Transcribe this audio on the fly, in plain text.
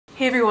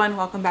Hey everyone,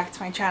 welcome back to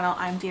my channel.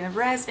 I'm Dana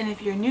Perez, and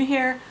if you're new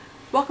here,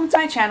 welcome to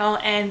my channel.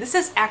 And this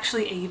is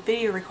actually a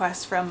video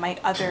request from my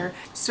other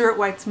Stuart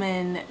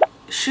Weitzman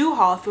shoe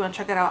haul. If you want to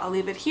check it out, I'll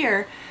leave it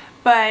here.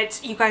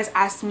 But you guys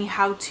asked me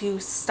how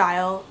to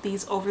style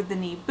these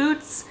over-the-knee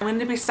boots. I'm going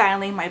to be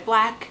styling my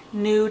black,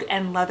 nude,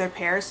 and leather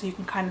pair, so you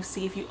can kind of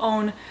see, if you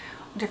own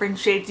different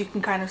shades, you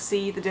can kind of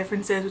see the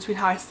differences between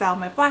how I style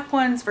my black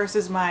ones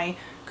versus my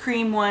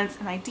cream ones,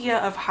 an idea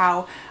of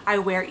how I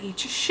wear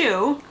each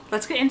shoe.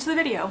 Let's get into the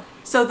video.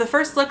 So the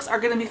first looks are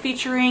going to be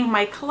featuring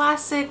my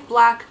classic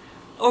black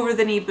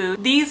over-the-knee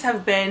boot. These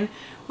have been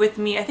with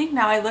me, I think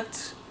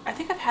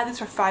I've had these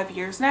for 5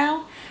 years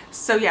now.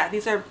 So yeah,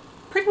 these are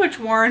pretty much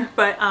worn,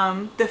 but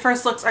the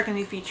first looks are going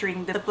to be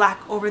featuring the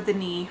black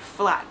over-the-knee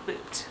flat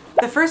boot.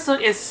 The first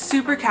look is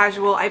super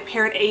casual. I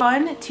paired a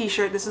fun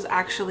t-shirt. This is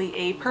actually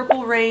a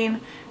Purple Rain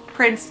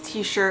Prince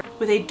t-shirt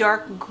with a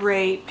dark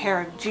gray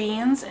pair of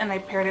jeans, and I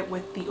paired it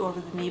with the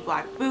over-the-knee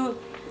black boot.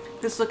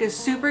 This look is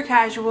super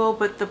casual,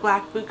 but the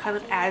black boot kind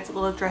of adds a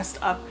little dressed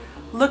up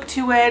look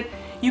to it.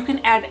 You can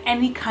add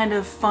any kind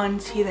of fun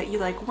tee that you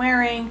like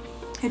wearing.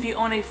 If you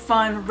own a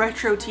fun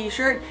retro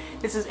t-shirt,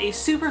 this is a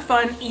super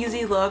fun,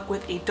 easy look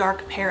with a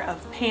dark pair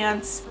of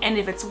pants. And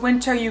if it's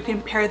winter, you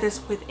can pair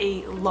this with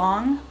a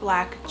long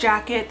black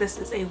jacket. This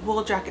is a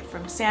wool jacket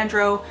from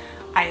Sandro.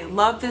 I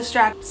love this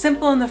jacket.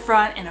 Simple in the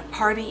front and a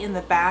party in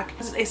the back.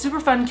 This is a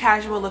super fun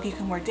casual look you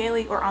can wear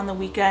daily or on the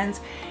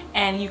weekends,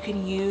 and you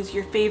can use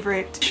your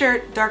favorite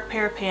shirt, dark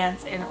pair of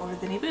pants, and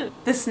over-the-knee boot.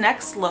 This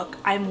next look,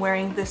 I'm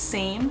wearing the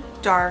same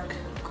dark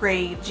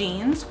gray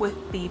jeans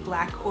with the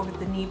black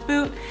over-the-knee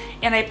boot,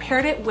 and I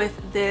paired it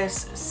with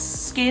this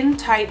skin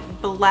tight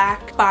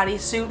black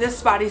bodysuit.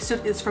 This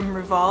bodysuit is from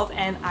Revolve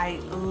and I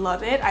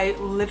love it. I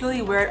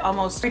literally wear it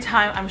almost every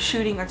time I'm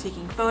shooting or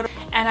taking photos,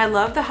 and I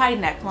love the high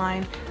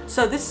neckline.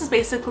 So this is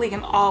basically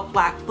an all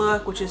black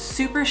look, which is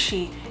super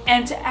chic.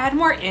 And to add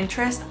more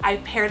interest, I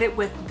paired it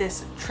with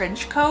this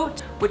trench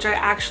coat, which I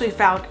actually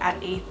found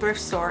at a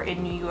thrift store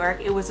in New York.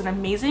 It was an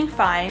amazing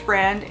find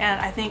brand, and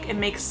I think it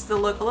makes the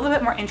look a little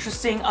bit more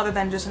interesting other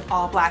than just an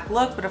all black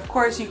look. But of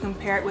course, you can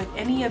pair it with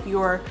any of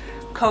your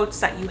coats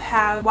that you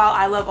have. While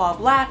I love all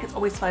black, it's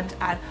always fun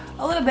to add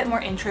a little bit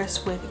more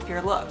interest with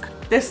your look.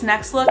 This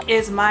next look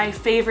is my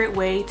favorite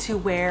way to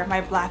wear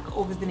my black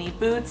over-the-knee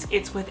boots.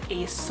 It's with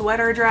a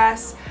sweater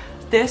dress.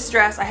 This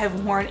dress I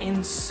have worn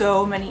in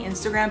so many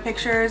Instagram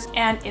pictures,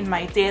 and in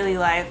my daily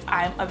life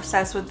I'm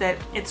obsessed with it.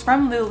 It's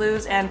from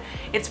Lulu's and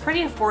it's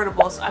pretty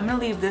affordable, so I'm gonna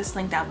leave this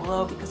link down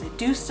below because they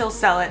do still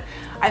sell it.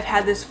 I've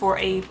had this for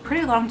a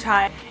pretty long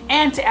time,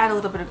 and to add a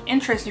little bit of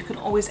interest, you can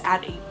always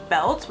add a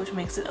belt, which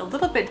makes it a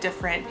little bit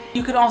different.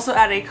 You could also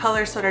add a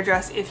color sweater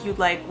dress if you'd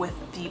like with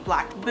the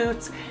black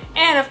boots,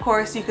 and of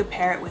course you could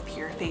pair it with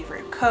your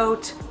favorite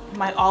coat.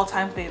 My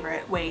all-time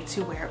favorite way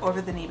to wear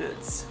over-the-knee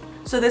boots.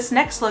 So this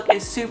next look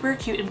is super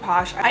cute and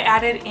posh. I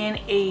added in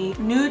a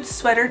nude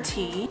sweater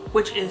tee,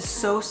 which is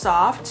so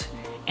soft,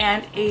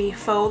 and a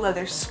faux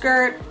leather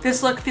skirt.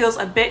 This look feels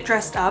a bit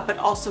dressed up but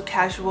also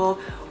casual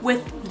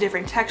with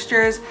different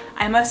textures.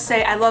 I must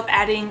say I love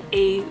adding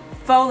a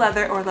faux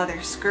leather or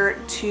leather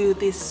skirt to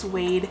this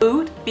suede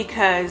boot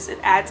because it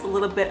adds a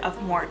little bit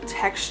of more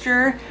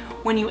texture.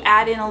 When you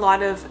add in a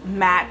lot of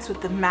mattes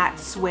with the matte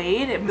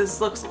suede,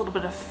 this looks a little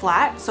bit of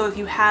flat. So if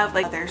you have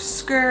like their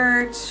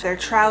skirts, their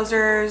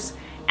trousers,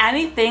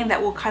 anything that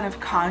will kind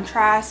of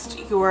contrast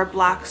your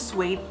black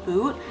suede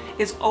boot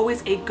is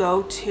always a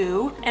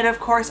go-to. And of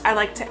course, I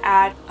like to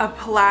add a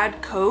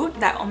plaid coat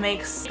that will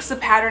make the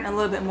pattern a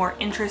little bit more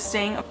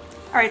interesting. All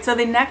right, so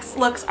the next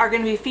looks are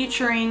going to be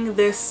featuring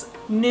this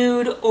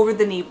nude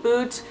over-the-knee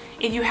boot.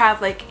 If you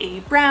have like a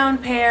brown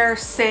pair,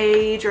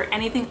 sage, or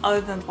anything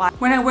other than black.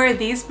 When I wear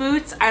these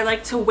boots, I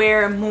like to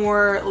wear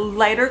more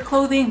lighter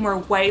clothing, more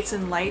whites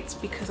and lights,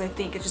 because I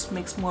think it just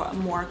makes a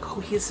more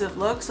cohesive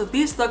look. So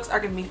these looks are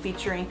going to be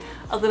featuring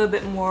a little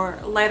bit more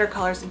lighter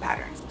colors and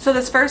patterns. So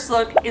this first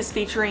look is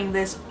featuring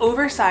this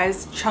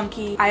oversized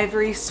chunky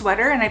ivory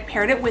sweater, and I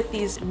paired it with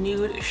these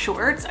nude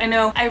shorts. I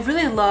know I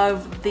really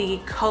love the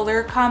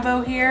color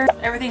combo here.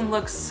 Everything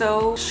looks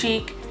so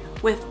chic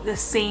with the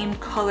same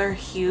color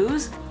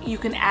hues. You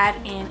can add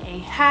in a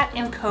hat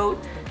and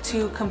coat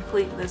to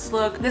complete this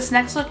look. This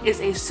next look is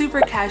a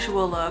super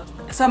casual look.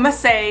 So I must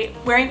say,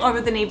 wearing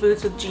over-the-knee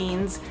boots with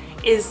jeans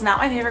is not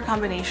my favorite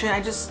combination. I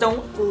just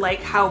don't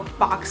like how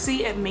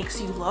boxy it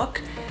makes you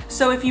look.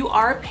 So if you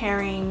are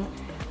pairing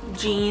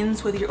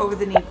jeans with your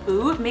over-the-knee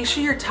boot, make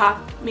sure your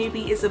top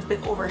maybe is a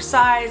bit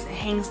oversized, it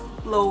hangs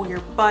below your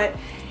butt.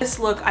 This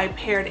look, I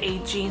paired a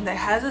jean that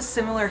has a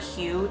similar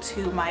hue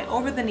to my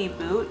over-the-knee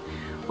boot,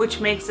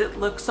 which makes it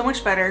look so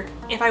much better.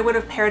 If I would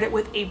have paired it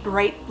with a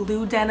bright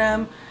blue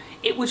denim,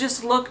 it would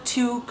just look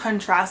too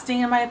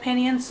contrasting in my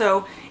opinion.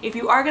 So if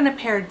you are going to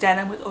pair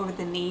denim with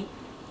over-the-knee,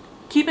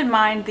 keep in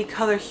mind the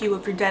color hue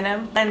of your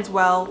denim blends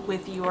well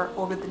with your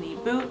over-the-knee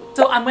boot.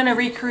 So I'm going to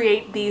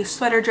recreate the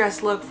sweater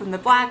dress look from the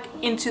black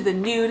into the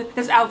nude.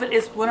 This outfit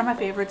is one of my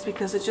favorites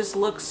because it just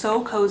looks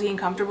so cozy and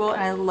comfortable,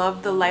 and I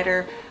love the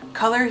lighter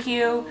color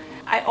hue.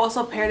 I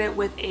also paired it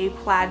with a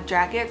plaid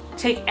jacket.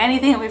 Take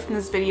anything away from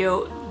this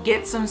video,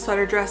 get some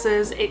sweater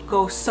dresses. It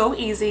goes so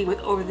easy with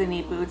over the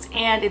knee boots,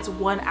 and it's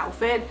one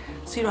outfit,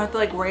 so you don't have to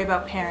like worry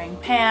about pairing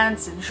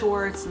pants and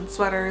shorts and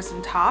sweaters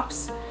and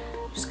tops.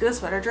 Just get a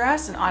sweater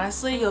dress and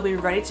honestly you'll be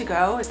ready to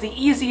go. It's the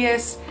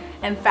easiest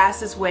and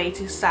fastest way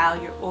to style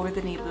your over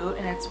the knee boot,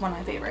 and it's one of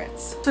my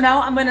favorites. So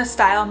now I'm going to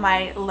style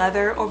my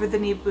leather over the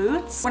knee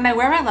boots. When I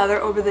wear my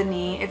leather over the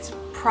knee, it's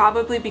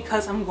probably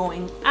because I'm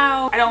going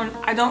out.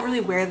 I don't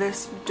really wear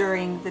this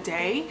during the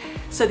day,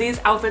 so these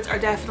outfits are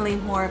definitely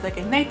more of like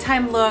a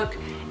nighttime look,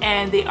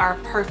 and they are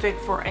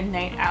perfect for a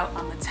night out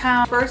on the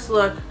town. First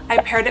look, I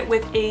paired it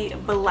with a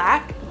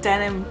black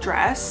denim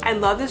dress. I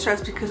love this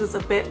dress because it's a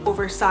bit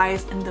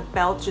oversized and the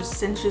belt just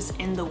cinches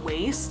in the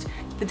waist.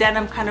 The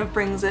denim kind of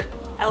brings it,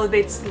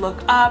 elevates the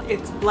look up.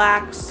 It's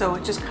black, so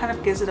it just kind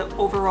of gives it an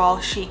overall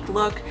chic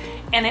look.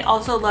 And I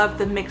also love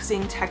the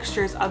mixing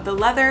textures of the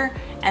leather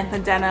and the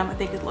denim. I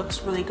think it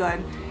looks really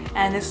good.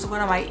 And this is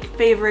one of my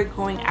favorite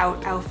going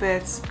out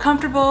outfits.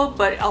 Comfortable,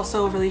 but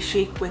also really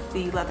chic with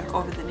the leather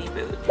over the knee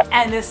boot.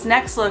 And this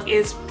next look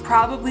is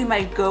probably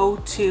my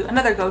go-to,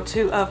 another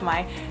go-to of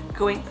my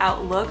going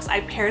out looks.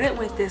 I paired it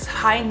with this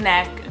high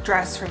neck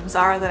dress from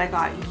Zara that I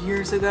got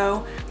years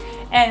ago.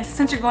 And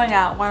since you're going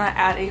out, why not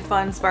add a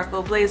fun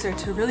sparkle blazer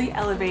to really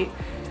elevate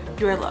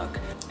your look?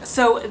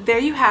 So there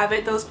you have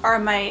it. Those are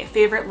my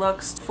favorite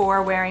looks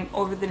for wearing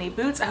over the knee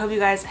boots. I hope you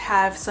guys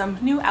have some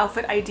new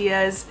outfit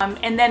ideas.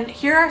 And then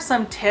here are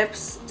some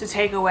tips to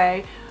take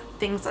away,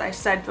 things that I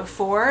said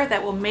before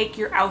that will make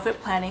your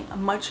outfit planning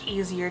much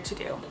easier to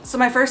do. So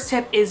my first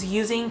tip is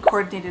using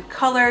coordinated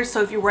colors.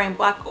 So if you're wearing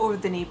black over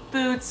the knee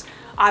boots,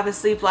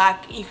 obviously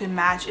black you can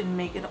match and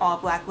make an all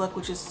black look,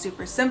 which is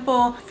super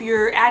simple. If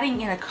you're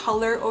adding in a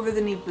color over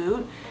the knee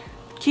boot,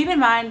 keep in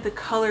mind the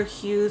color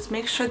hues.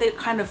 Make sure they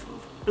kind of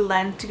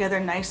blend together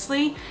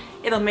nicely.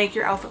 It'll make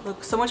your outfit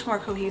look so much more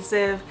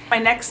cohesive. My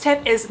next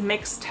tip is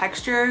mixed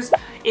textures.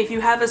 If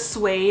you have a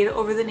suede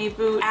over the knee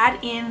boot,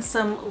 add in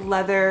some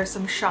leather,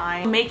 some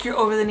shine. Make your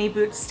over the knee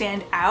boot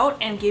stand out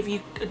and give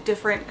you a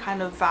different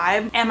kind of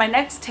vibe. And my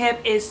next tip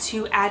is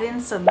to add in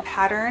some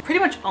pattern. I pretty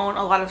much own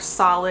a lot of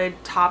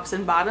solid tops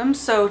and bottoms,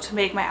 so to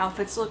make my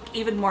outfits look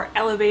even more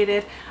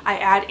elevated, I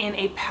add in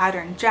a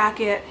pattern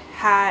jacket,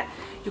 hat.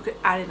 You could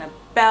add in a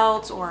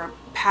belt or a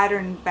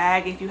pattern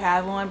bag if you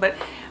have one, but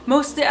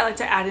mostly I like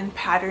to add in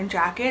pattern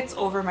jackets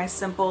over my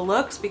simple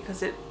looks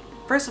because it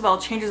first of all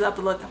changes up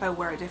the look if I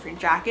wear a different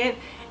jacket,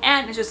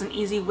 and it's just an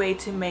easy way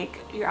to make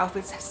your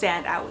outfits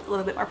stand out with a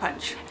little bit more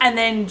punch. And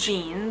then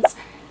jeans.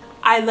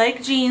 I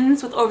like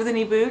jeans with over the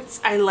knee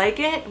boots. I like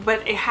it,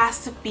 but it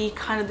has to be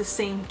kind of the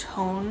same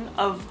tone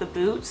of the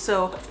boot.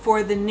 So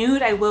for the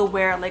nude, I will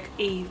wear like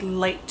a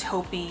light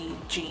taupey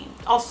jean.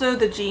 Also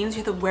the jeans,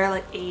 you have to wear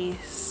like a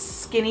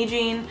skinny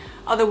jean,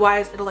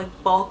 otherwise it'll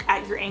like bulk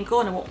at your ankle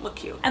and it won't look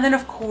cute. And then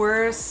of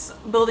course,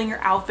 building your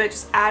outfit,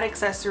 just add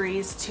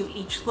accessories to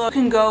each look.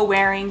 You can go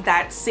wearing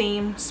that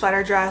same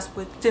sweater dress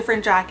with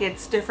different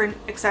jackets, different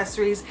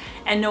accessories,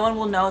 and no one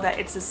will know that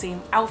it's the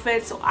same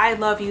outfit. So I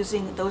love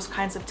using those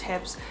kinds of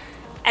tips.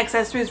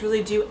 Accessories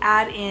really do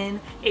add in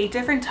a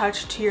different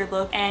touch to your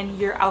look and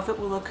your outfit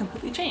will look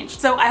completely changed.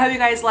 So I hope you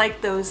guys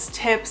liked those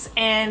tips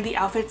and the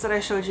outfits that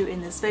I showed you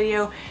in this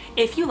video.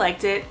 If you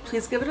liked it,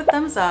 please give it a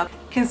thumbs up.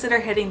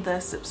 Consider hitting the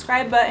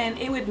subscribe button.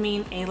 It would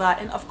mean a lot.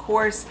 And of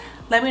course,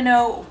 let me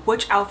know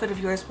which outfit of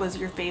yours was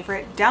your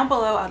favorite down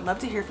below. I'd love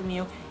to hear from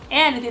you.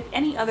 And if you have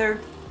any other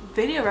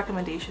video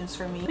recommendations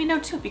for me, let me know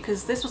too,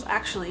 because this was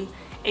actually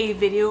a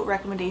video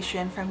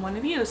recommendation from one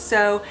of you.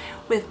 So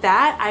with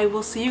that, I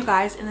will see you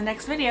guys in the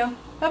next video.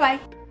 Bye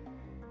bye.